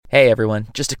Hey everyone,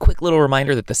 just a quick little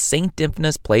reminder that the St.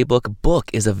 Dymphna's Playbook book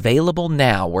is available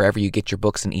now wherever you get your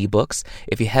books and ebooks.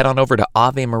 If you head on over to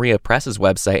Ave Maria Press's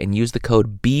website and use the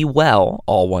code BEWELL,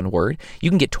 all one word, you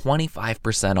can get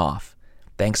 25% off.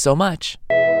 Thanks so much.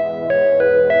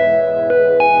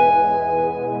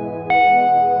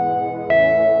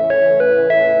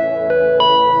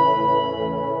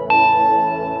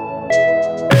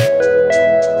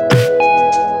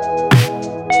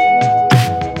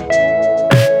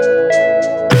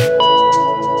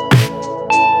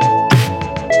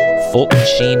 Fulton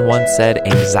Sheen once said,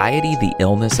 "Anxiety, the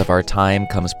illness of our time,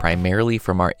 comes primarily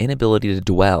from our inability to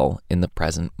dwell in the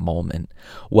present moment."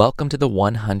 Welcome to the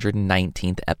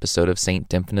 119th episode of St.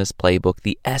 Dymphna's Playbook,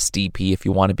 the SDP, if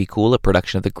you want to be cool, a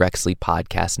production of the Grexley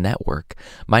Podcast Network.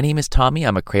 My name is Tommy.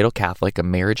 I'm a cradle Catholic, a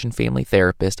marriage and family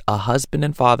therapist, a husband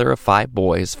and father of 5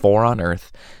 boys, 4 on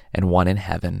earth and 1 in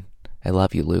heaven. I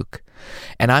love you, Luke.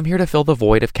 And I'm here to fill the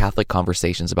void of Catholic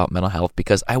conversations about mental health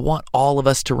because I want all of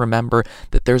us to remember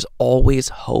that there's always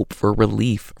hope for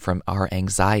relief from our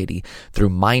anxiety through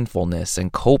mindfulness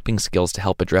and coping skills to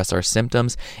help address our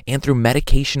symptoms, and through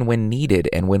medication when needed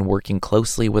and when working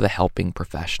closely with a helping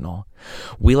professional.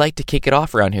 We like to kick it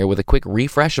off around here with a quick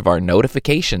refresh of our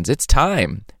notifications. It's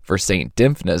time for St.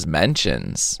 Dymphna's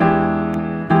Mentions.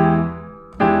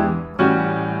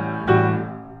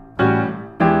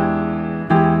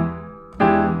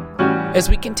 As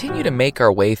we continue to make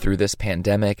our way through this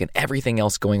pandemic and everything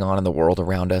else going on in the world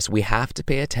around us, we have to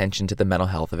pay attention to the mental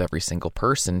health of every single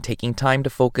person, taking time to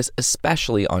focus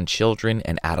especially on children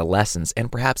and adolescents,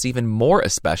 and perhaps even more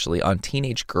especially on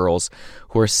teenage girls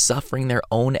who are suffering their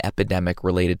own epidemic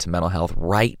related to mental health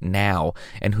right now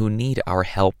and who need our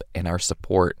help and our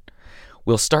support.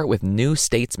 We'll start with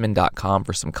newstatesman.com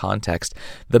for some context.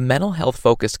 The mental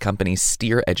health-focused company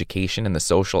Steer Education and the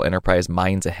social enterprise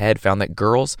Minds Ahead found that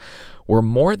girls were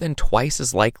more than twice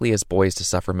as likely as boys to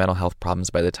suffer mental health problems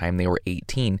by the time they were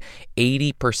 18.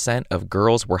 80% of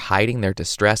girls were hiding their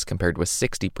distress compared with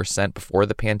 60% before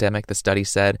the pandemic, the study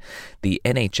said. The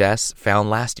NHS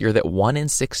found last year that 1 in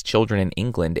 6 children in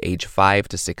England age 5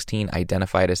 to 16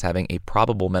 identified as having a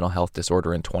probable mental health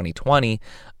disorder in 2020,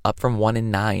 up from 1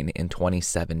 in 9 in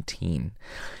 2017.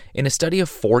 In a study of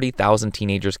 40,000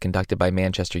 teenagers conducted by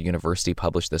Manchester University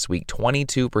published this week,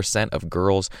 22% of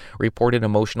girls reported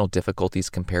emotional difficulties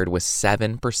compared with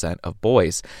 7% of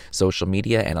boys. Social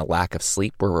media and a lack of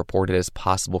sleep were reported as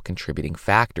possible contributing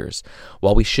factors.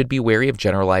 While we should be wary of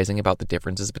generalizing about the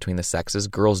differences between the sexes,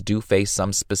 girls do face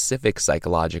some specific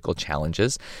psychological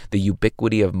challenges. The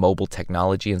ubiquity of mobile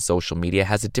technology and social media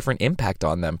has a different impact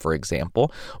on them. For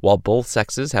example, while both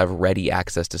sexes have ready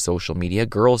access to social media,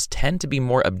 girls tend to be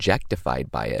more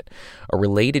objectified by it. A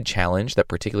related challenge that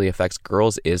particularly affects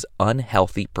girls is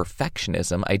unhealthy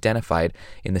perfectionism, identified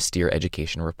in the Steer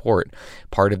Education report.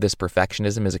 Part of this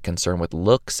perfectionism is a concern with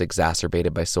looks,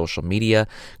 exacerbated by social media.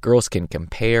 Girls can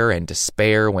compare and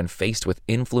despair when faced with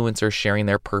influencers sharing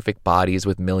their perfect bodies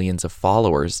with millions of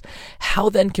followers. How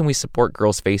then can we support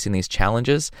girls facing these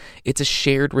challenges? It's a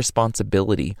shared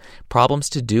responsibility. Problems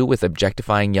to do with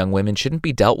objectifying young women shouldn't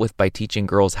be dealt with by teaching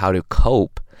girls how to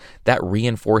cope. That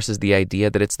reinforces the idea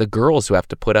that it's the girls who have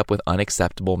to put up with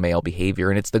unacceptable male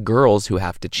behavior, and it's the girls who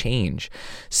have to change.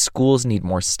 Schools need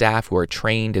more staff who are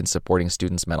trained in supporting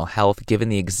students' mental health, given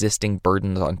the existing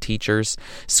burdens on teachers.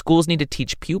 Schools need to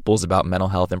teach pupils about mental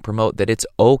health and promote that it's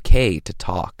okay to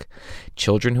talk.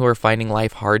 Children who are finding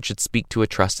life hard should speak to a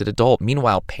trusted adult.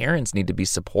 Meanwhile, parents need to be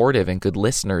supportive and good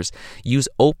listeners, use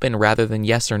open rather than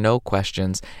yes or no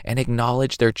questions, and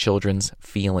acknowledge their children's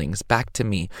feelings. Back to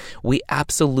me. We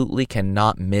absolutely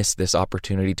cannot miss this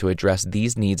opportunity to address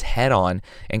these needs head on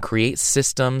and create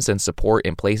systems and support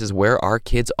in places where our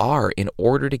kids are in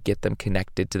order to get them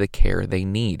connected to the care they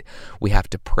need. We have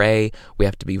to pray, we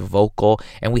have to be vocal,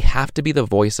 and we have to be the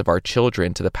voice of our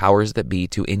children to the powers that be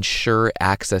to ensure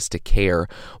access to care,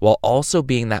 while also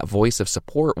being that voice of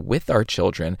support with our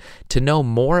children to know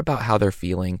more about how they're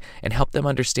feeling and help them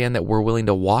understand that we're willing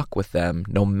to walk with them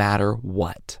no matter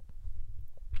what.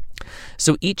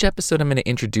 So each episode, I'm going to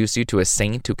introduce you to a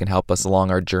saint who can help us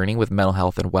along our journey with mental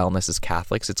health and wellness as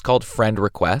Catholics. It's called Friend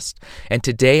Request. And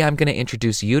today I'm going to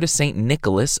introduce you to St.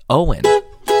 Nicholas Owen.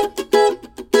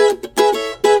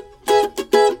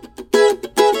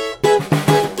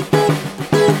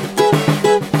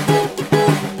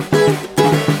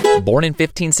 Born in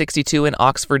 1562 in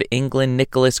Oxford, England,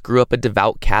 Nicholas grew up a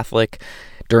devout Catholic.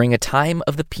 During a time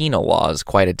of the penal laws,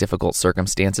 quite a difficult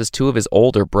circumstances, two of his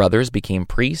older brothers became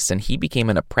priests, and he became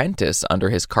an apprentice under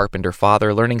his carpenter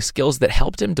father, learning skills that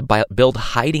helped him to build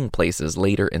hiding places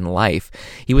later in life.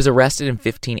 He was arrested in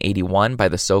 1581 by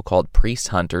the so-called priest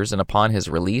hunters, and upon his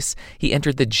release, he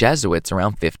entered the Jesuits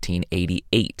around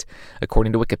 1588.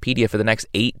 According to Wikipedia, for the next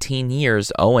 18 years,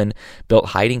 Owen built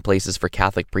hiding places for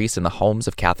Catholic priests in the homes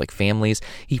of Catholic families.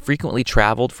 He frequently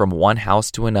traveled from one house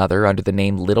to another under the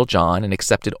name Little John and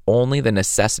accepted only the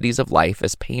necessities of life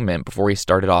as payment before he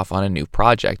started off on a new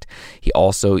project. He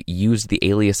also used the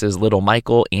aliases Little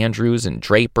Michael, Andrews, and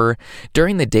Draper.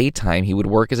 During the daytime, he would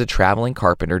work as a traveling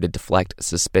carpenter to deflect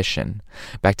suspicion.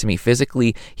 Back to me.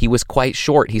 Physically, he was quite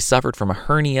short. He suffered from a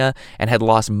hernia and had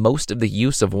lost most of the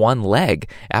use of one leg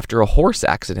after a horse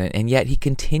accident, and yet he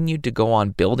continued to go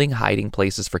on building hiding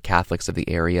places for Catholics of the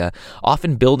area,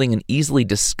 often building an easily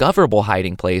discoverable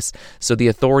hiding place so the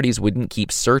authorities wouldn't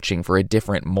keep searching for a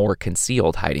different, more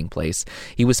concealed hiding place.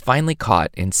 He was finally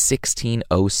caught in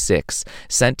 1606,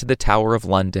 sent to the Tower of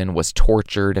London, was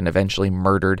tortured, and eventually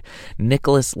murdered.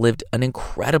 Nicholas lived an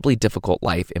incredibly difficult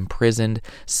life, imprisoned,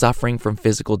 suffering from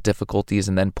physical difficulties,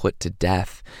 and then put to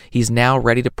death. He's now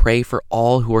ready to pray for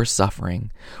all who are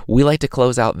suffering. We like to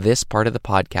close out this part of the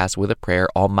podcast with a prayer.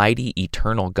 Almighty,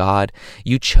 eternal God,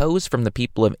 you chose from the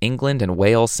people of England and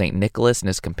Wales St. Nicholas and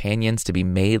his companions to be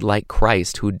made like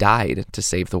Christ, who died to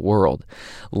save the world.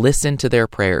 Listen to their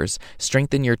prayers,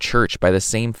 strengthen your church by the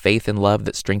same faith and love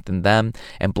that strengthened them,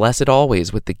 and bless it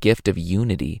always with the gift of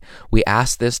unity. We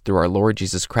ask this through our Lord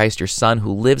Jesus Christ, your Son,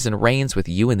 who lives and reigns with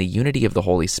you in the unity of the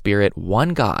Holy Spirit, one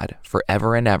God,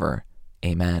 forever and ever.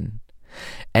 Amen.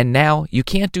 And now, you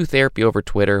can't do therapy over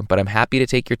Twitter, but I'm happy to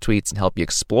take your tweets and help you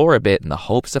explore a bit in the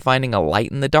hopes of finding a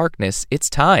light in the darkness. It's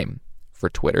time for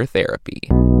Twitter therapy.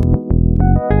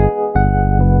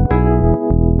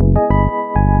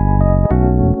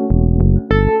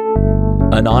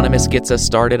 Anonymous gets us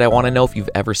started. I want to know if you've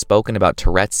ever spoken about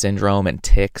Tourette's syndrome and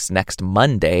tics. Next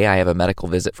Monday, I have a medical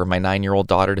visit for my 9-year-old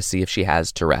daughter to see if she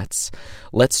has Tourette's.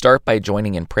 Let's start by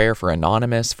joining in prayer for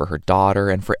Anonymous, for her daughter,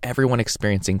 and for everyone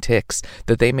experiencing tics,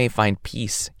 that they may find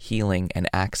peace, healing, and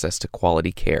access to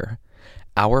quality care.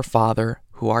 Our Father,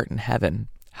 who art in heaven,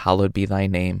 hallowed be thy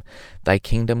name. Thy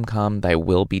kingdom come, thy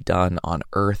will be done on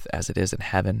earth as it is in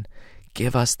heaven.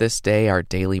 Give us this day our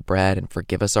daily bread, and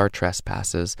forgive us our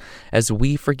trespasses, as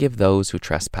we forgive those who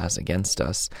trespass against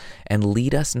us. And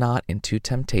lead us not into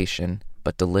temptation,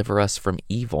 but deliver us from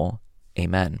evil.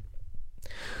 Amen.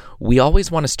 We always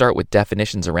want to start with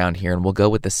definitions around here, and we'll go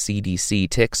with the CDC.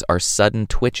 Tics are sudden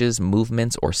twitches,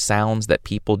 movements, or sounds that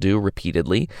people do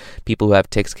repeatedly. People who have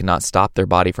tics cannot stop their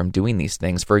body from doing these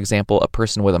things. For example, a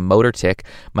person with a motor tic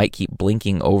might keep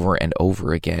blinking over and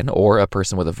over again, or a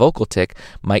person with a vocal tic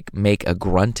might make a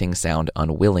grunting sound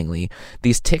unwillingly.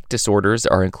 These tic disorders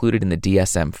are included in the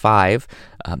DSM-5,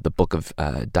 the book of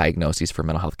diagnoses for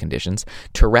mental health conditions.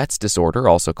 Tourette's disorder,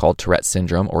 also called Tourette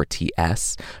syndrome or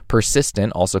TS.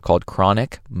 Persistent, also called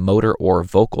chronic motor or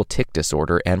vocal tic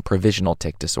disorder, and provisional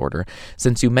tic disorder.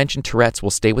 Since you mentioned Tourette's, we'll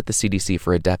stay with the CDC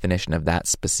for a definition of that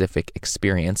specific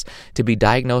experience. To be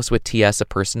diagnosed with TS, a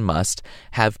person must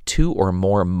have 2 or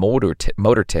more motor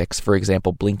tics, for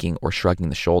example, blinking or shrugging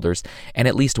the shoulders, and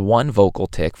at least one vocal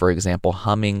tic, for example,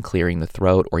 humming, clearing the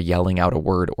throat, or yelling out a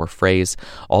word or phrase,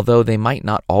 although they might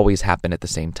not always happen at the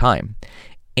same time.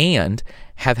 And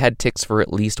have had tics for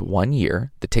at least 1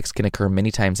 year. The tics can occur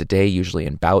many times a day, usually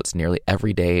in bouts nearly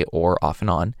every day or off and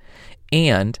on.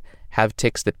 And have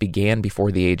tics that began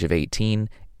before the age of 18,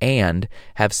 and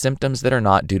have symptoms that are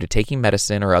not due to taking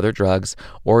medicine or other drugs,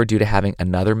 or due to having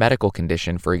another medical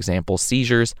condition, for example,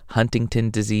 seizures,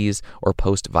 Huntington disease, or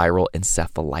post-viral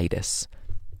encephalitis.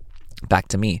 Back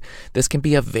to me. This can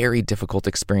be a very difficult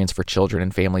experience for children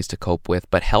and families to cope with,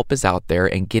 but help is out there,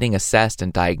 and getting assessed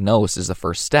and diagnosed is the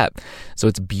first step. So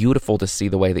it's beautiful to see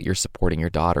the way that you're supporting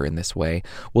your daughter in this way.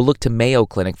 We'll look to Mayo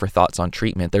Clinic for thoughts on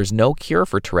treatment. There's no cure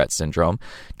for Tourette syndrome.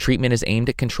 Treatment is aimed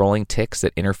at controlling tics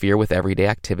that interfere with everyday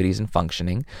activities and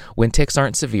functioning. When tics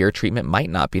aren't severe, treatment might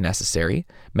not be necessary.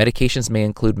 Medications may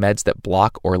include meds that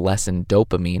block or lessen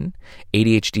dopamine,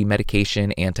 ADHD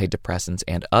medication, antidepressants,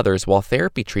 and others, while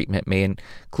therapy treatment may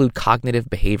include cognitive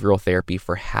behavioral therapy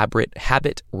for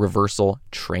habit reversal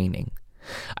training.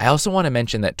 I also want to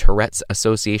mention that Tourette's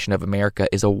Association of America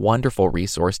is a wonderful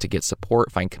resource to get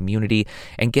support, find community,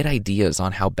 and get ideas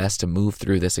on how best to move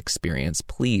through this experience.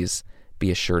 Please be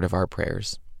assured of our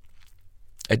prayers.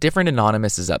 A different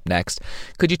anonymous is up next.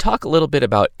 Could you talk a little bit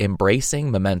about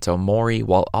embracing memento mori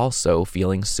while also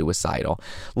feeling suicidal?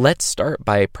 Let's start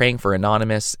by praying for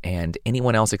anonymous and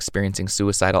anyone else experiencing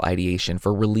suicidal ideation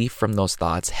for relief from those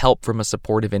thoughts, help from a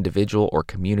supportive individual or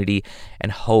community,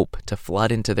 and hope to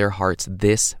flood into their hearts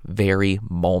this very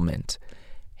moment.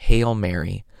 Hail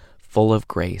Mary, full of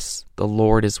grace, the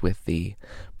Lord is with thee.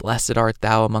 Blessed art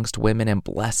thou amongst women, and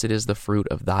blessed is the fruit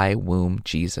of thy womb,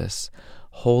 Jesus.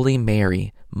 Holy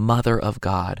Mary, Mother of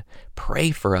God,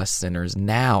 pray for us sinners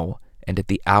now and at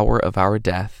the hour of our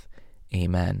death.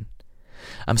 Amen.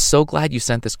 I'm so glad you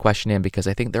sent this question in because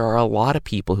I think there are a lot of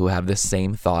people who have this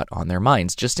same thought on their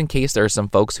minds. Just in case there are some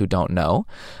folks who don't know,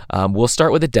 we'll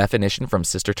start with a definition from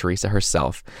Sister Teresa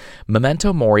herself.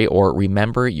 Memento mori, or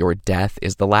remember your death,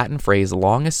 is the Latin phrase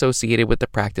long associated with the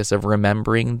practice of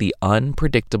remembering the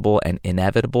unpredictable and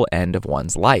inevitable end of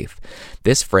one's life.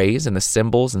 This phrase and the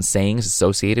symbols and sayings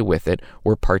associated with it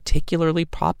were particularly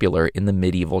popular in the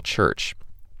medieval church.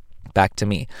 Back to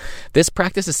me. This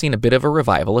practice has seen a bit of a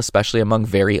revival, especially among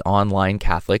very online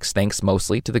Catholics, thanks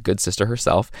mostly to the good sister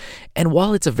herself. And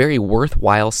while it's a very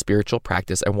worthwhile spiritual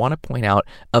practice, I want to point out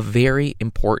a very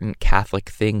important Catholic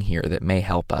thing here that may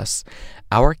help us.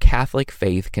 Our Catholic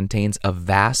faith contains a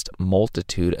vast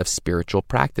multitude of spiritual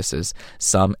practices,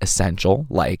 some essential,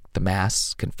 like the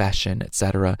Mass, confession,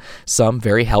 etc., some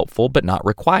very helpful but not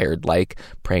required, like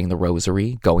praying the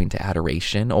rosary, going to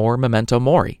adoration, or memento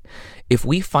mori. If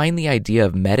we find the idea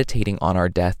of meditating on our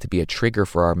death to be a trigger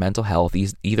for our mental health,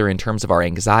 either in terms of our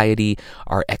anxiety,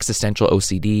 our existential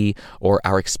OCD, or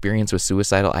our experience with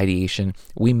suicidal ideation,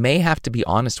 we may have to be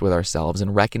honest with ourselves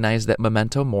and recognize that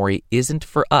memento mori isn't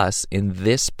for us in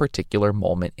this particular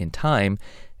moment in time,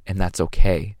 and that's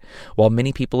okay. While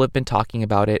many people have been talking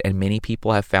about it and many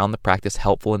people have found the practice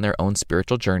helpful in their own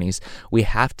spiritual journeys, we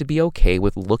have to be okay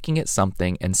with looking at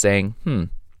something and saying,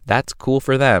 that's cool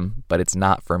for them, but it's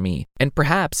not for me. And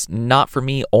perhaps not for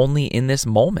me only in this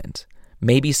moment.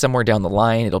 Maybe somewhere down the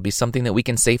line, it'll be something that we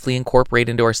can safely incorporate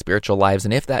into our spiritual lives,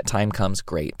 and if that time comes,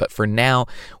 great. But for now,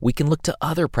 we can look to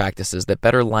other practices that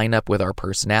better line up with our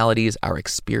personalities, our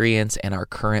experience, and our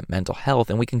current mental health,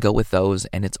 and we can go with those,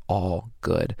 and it's all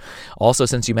good. Also,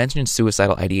 since you mentioned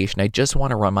suicidal ideation, I just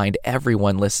want to remind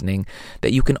everyone listening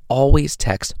that you can always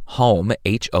text HOME,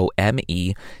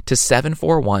 HOME, to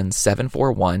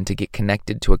 741-741 to get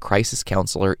connected to a crisis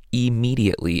counselor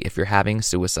immediately if you're having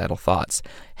suicidal thoughts.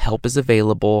 Help is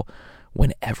available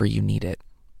whenever you need it.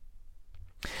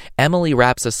 Emily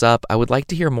wraps us up. I would like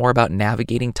to hear more about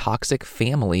navigating toxic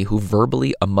family who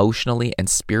verbally, emotionally, and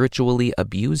spiritually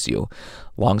abuse you.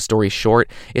 Long story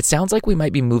short, it sounds like we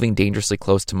might be moving dangerously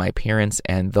close to my parents,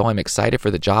 and though I'm excited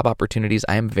for the job opportunities,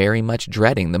 I am very much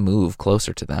dreading the move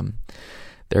closer to them.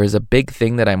 There is a big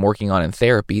thing that I'm working on in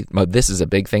therapy. This is a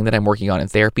big thing that I'm working on in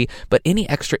therapy, but any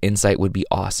extra insight would be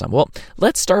awesome. Well,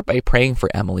 let's start by praying for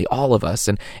Emily, all of us,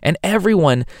 and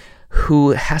everyone who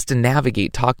has to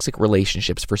navigate toxic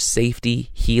relationships for safety,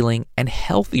 healing, and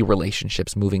healthy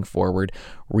relationships moving forward.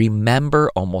 Remember,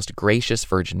 O most gracious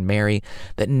Virgin Mary,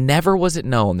 that never was it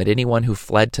known that anyone who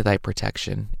fled to thy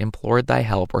protection, implored thy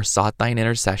help, or sought thine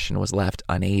intercession was left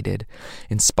unaided.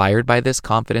 Inspired by this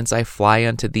confidence, I fly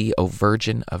unto thee, O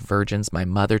Virgin of Virgins, my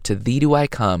Mother. To thee do I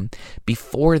come.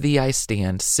 Before thee I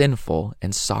stand, sinful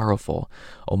and sorrowful.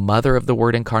 O Mother of the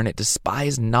Word incarnate,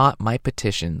 despise not my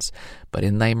petitions, but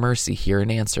in thy mercy hear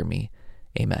and answer me.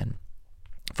 Amen.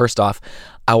 First off,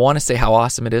 I want to say how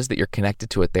awesome it is that you're connected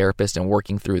to a therapist and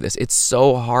working through this. It's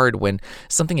so hard when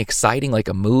something exciting like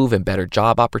a move and better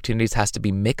job opportunities has to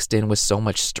be mixed in with so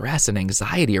much stress and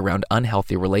anxiety around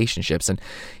unhealthy relationships. And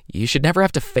you should never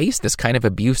have to face this kind of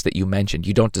abuse that you mentioned.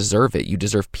 You don't deserve it. You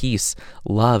deserve peace,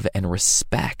 love, and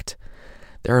respect.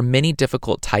 There are many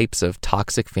difficult types of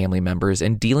toxic family members,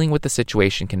 and dealing with the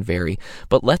situation can vary.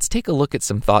 But let's take a look at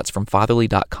some thoughts from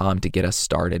fatherly.com to get us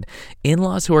started.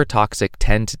 In-laws who are toxic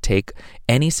tend to take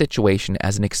any situation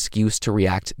as an excuse to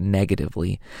react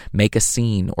negatively, make a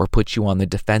scene, or put you on the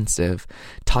defensive.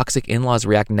 Toxic in-laws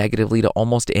react negatively to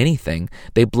almost anything.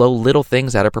 They blow little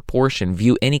things out of proportion,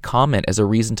 view any comment as a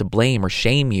reason to blame or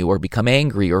shame you, or become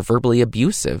angry or verbally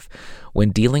abusive. When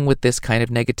dealing with this kind of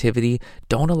negativity,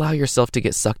 don't allow yourself to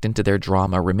get sucked into their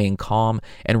drama. Remain calm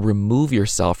and remove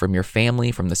yourself from your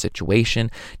family, from the situation.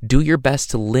 Do your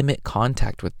best to limit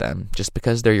contact with them. Just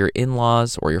because they're your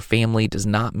in-laws or your family does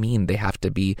not mean they have to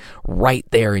be right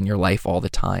there in your life all the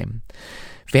time.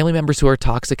 Family members who are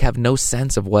toxic have no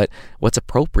sense of what's a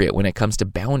inappropriate when it comes to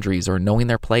boundaries or knowing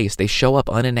their place. They show up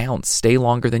unannounced, stay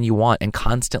longer than you want, and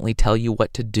constantly tell you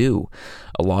what to do.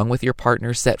 Along with your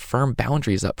partner, set firm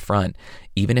boundaries up front.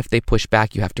 Even if they push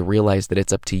back, you have to realize that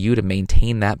it's up to you to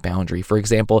maintain that boundary. For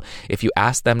example, if you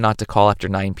ask them not to call after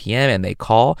 9 p.m. and they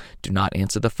call, do not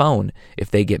answer the phone. If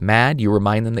they get mad, you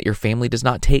remind them that your family does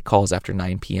not take calls after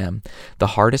 9 p.m. The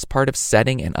hardest part of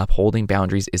setting and upholding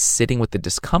boundaries is sitting with the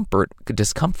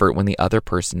discomfort when the other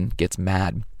person gets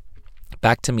mad.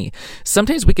 Back to me.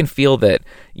 Sometimes we can feel that,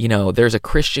 there's a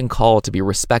Christian call to be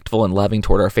respectful and loving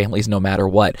toward our families no matter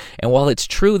what. And while it's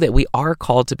true that we are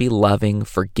called to be loving,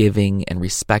 forgiving, and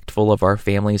respectful of our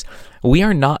families, we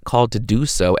are not called to do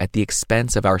so at the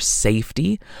expense of our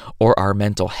safety or our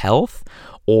mental health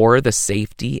or the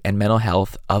safety and mental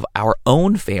health of our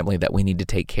own family that we need to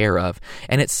take care of.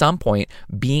 And at some point,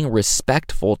 being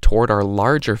respectful toward our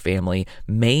larger family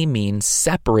may mean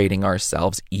separating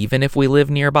ourselves, even if we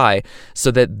live nearby, so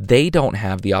that they don't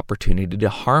have the opportunity to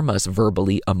harm us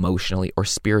verbally, emotionally, or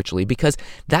spiritually, because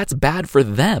that's bad for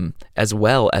them as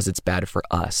well as it's bad for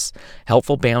us.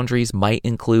 Helpful boundaries might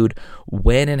include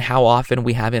when and how often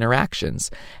we have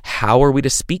interactions. How are we to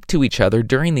speak to each other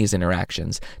during these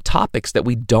interactions? Topics that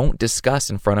we don't discuss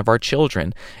in front of our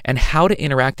children, and how to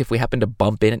interact if we happen to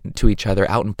bump into each other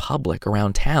out in public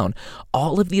around town.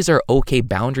 All of these are okay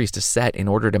boundaries to set in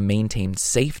order to maintain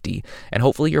safety, and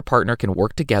hopefully your partner can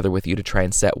work together with you to try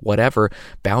and set whatever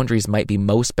boundaries might be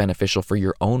most beneficial for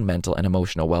your own mental and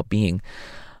emotional well-being.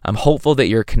 I'm hopeful that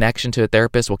your connection to a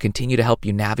therapist will continue to help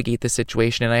you navigate this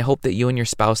situation, and I hope that you and your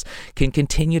spouse can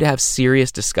continue to have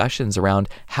serious discussions around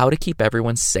how to keep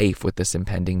everyone safe with this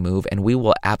impending move, and we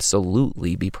will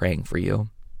absolutely be praying for you.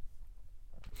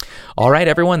 All right,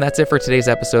 everyone, that's it for today's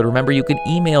episode. Remember, you can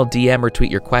email, DM, or tweet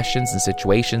your questions and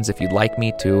situations if you'd like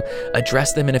me to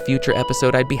address them in a future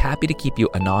episode. I'd be happy to keep you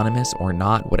anonymous or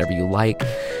not, whatever you like.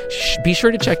 Be sure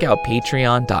to check out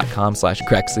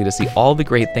patreon.com/Grexley to see all the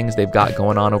great things they've got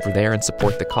going on over there and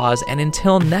support the cause. And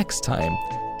until next time,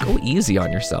 go easy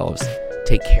on yourselves.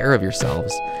 Take care of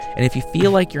yourselves. And if you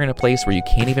feel like you're in a place where you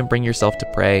can't even bring yourself to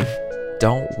pray,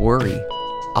 don't worry.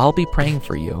 I'll be praying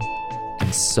for you.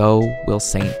 And so will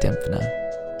Saint Dymphna.